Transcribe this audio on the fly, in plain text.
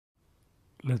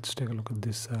Let's take a look at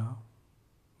this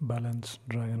Balance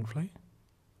DragonFly.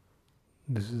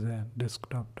 This is a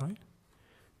desktop toy.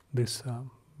 This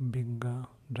big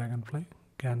dragonfly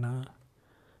can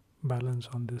balance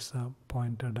on this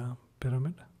pointed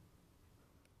pyramid.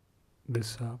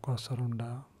 This costs around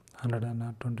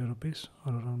 120 rupees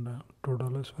or around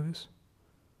 $2 for this.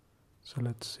 So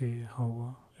let's see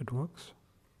how it works.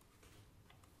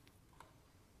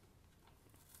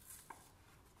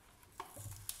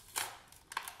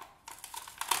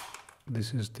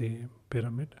 This is the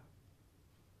pyramid.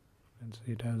 And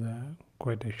it has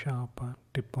quite a sharp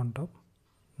tip on top.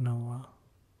 Now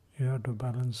you have to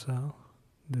balance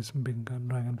this big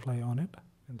dragonfly on it. You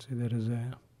can see there is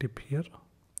a tip here,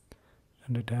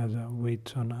 and it has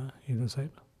weights on either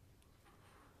side.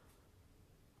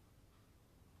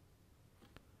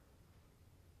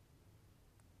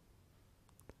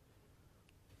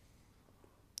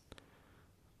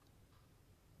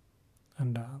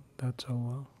 And that's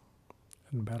how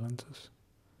it balances.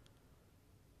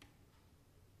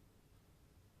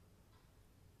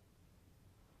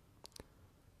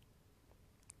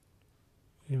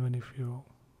 Even if you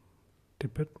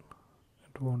tip it,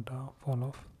 it won't fall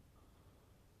off.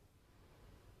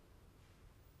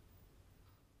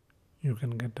 You can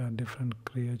get different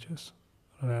creatures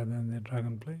rather than the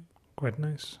dragonfly. Quite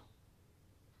nice.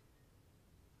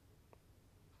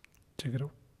 Check it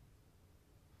out.